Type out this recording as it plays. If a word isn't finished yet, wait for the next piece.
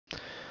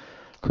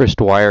Chris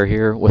Dwyer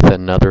here with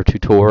another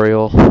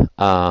tutorial.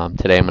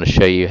 Today I'm going to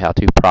show you how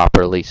to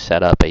properly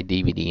set up a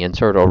DVD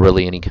insert or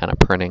really any kind of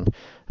printing.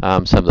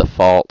 Some of the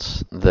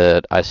faults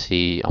that I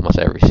see almost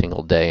every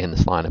single day in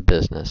this line of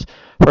business.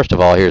 First of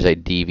all, here's a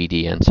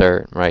DVD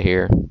insert right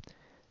here, and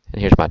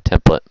here's my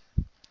template.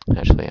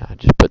 Actually, I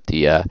just put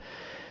the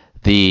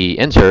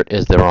insert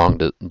is the wrong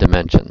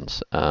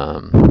dimensions.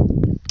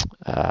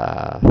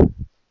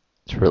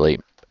 It's really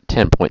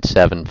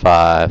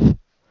 10.75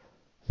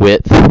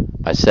 width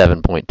by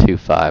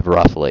 7.25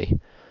 roughly.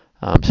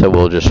 So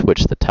we'll just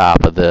switch the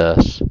top of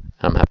this.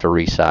 I'm going to have to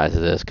resize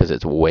this because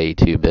it's way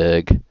too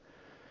big.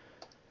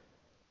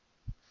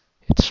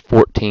 It's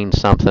 14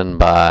 something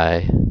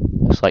by,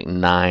 looks like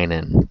 9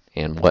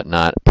 and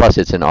whatnot. Plus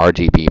it's in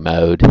RGB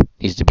mode. It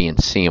needs to be in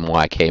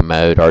CMYK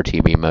mode.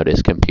 RGB mode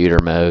is computer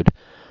mode.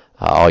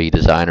 All you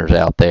designers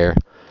out there.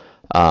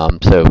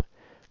 So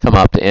come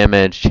up to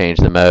image, change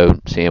the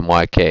mode,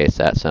 CMYK, it's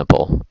that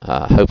simple.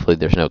 Hopefully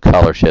there's no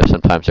color shift.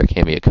 Sometimes there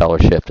can be a color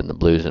shift in the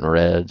blues and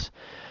reds.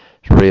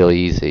 It's real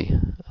easy.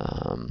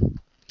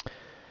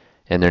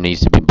 And there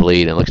needs to be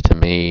bleed. It looks to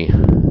me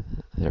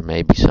there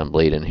may be some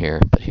bleed in here,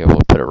 but here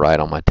we'll put it right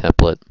on my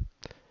template.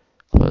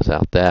 Close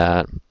out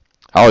that.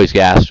 I always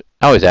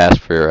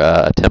ask for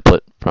a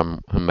template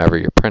from whomever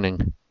you're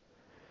printing.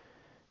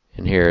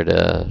 And here it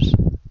is.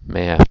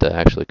 May have to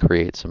actually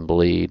create some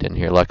bleed in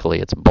here. Luckily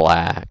it's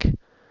black.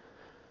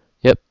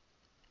 Yep.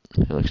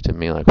 It looks to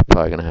me like we're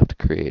probably going to have to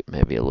create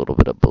maybe a little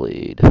bit of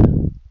bleed.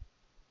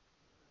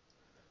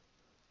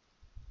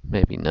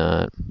 Maybe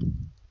not.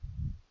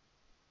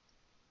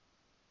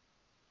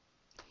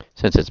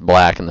 Since it's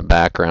black in the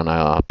background,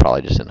 I'll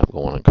probably just end up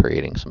going and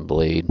creating some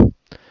bleed.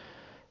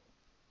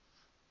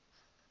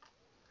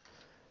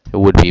 It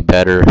would be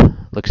better,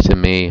 looks to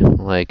me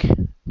like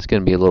it's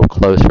going to be a little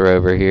closer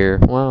over here.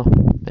 Well,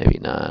 maybe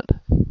not.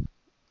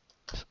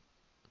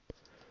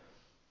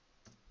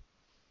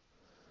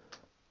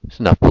 There's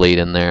enough bleed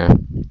in there.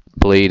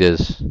 Bleed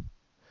is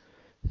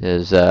we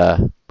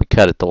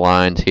cut at the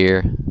lines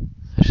here.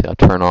 Actually, I'll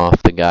turn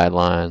off the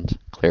guidelines,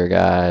 clear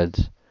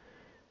guides.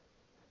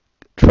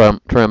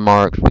 Trim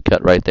marks, we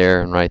cut right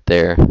there and right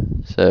there.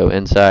 So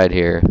inside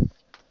here,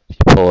 if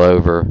you pull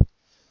over,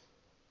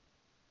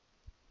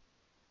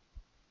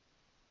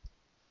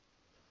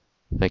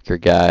 make your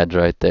guides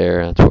right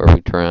there. That's where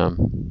we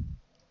trim.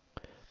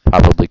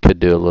 Probably could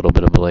do a little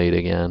bit of bleed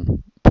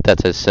again. But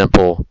that's a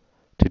simple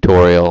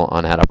tutorial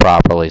on how to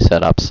properly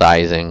set up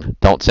sizing.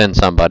 Don't send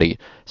somebody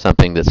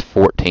something that's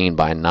 14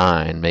 by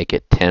 9. Make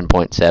it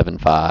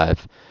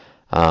 10.75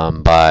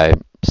 by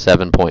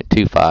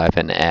 7.25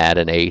 and add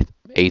an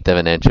eighth of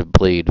an inch of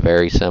bleed.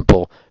 Very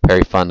simple,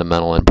 very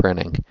fundamental in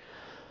printing.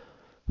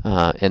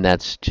 And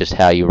that's just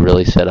how you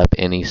really set up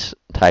any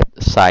type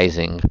of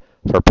sizing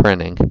for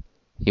printing.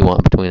 You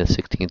want between a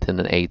 16th and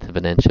an eighth of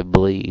an inch of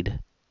bleed.